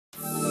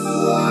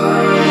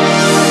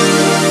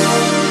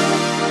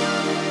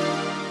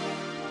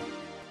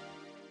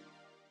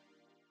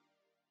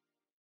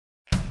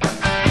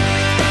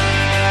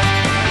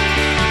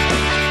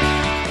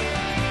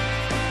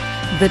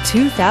the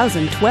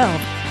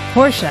 2012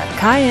 Porsche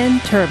Cayenne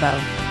Turbo.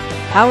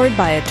 Powered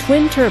by a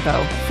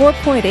twin-turbo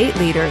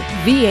 4.8-liter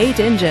V8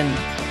 engine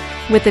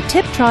with a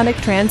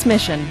Tiptronic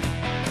transmission.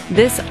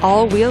 This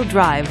all-wheel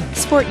drive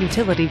sport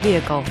utility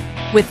vehicle,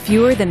 with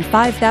fewer than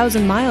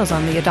 5,000 miles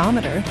on the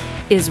odometer,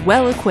 is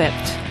well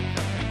equipped.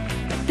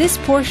 This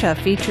Porsche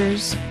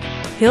features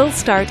Hill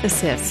Start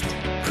Assist,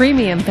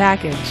 Premium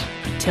Package,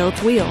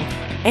 Tilt Wheel,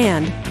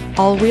 and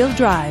all-wheel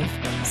drive.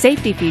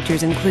 Safety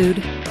features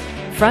include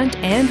front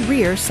and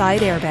rear side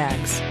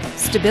airbags,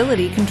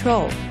 stability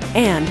control,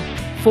 and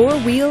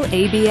four-wheel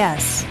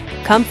ABS.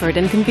 Comfort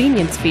and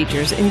convenience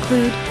features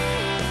include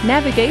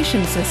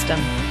navigation system,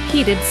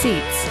 heated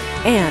seats,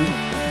 and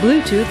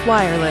Bluetooth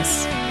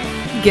wireless.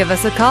 Give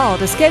us a call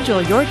to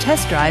schedule your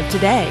test drive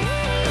today.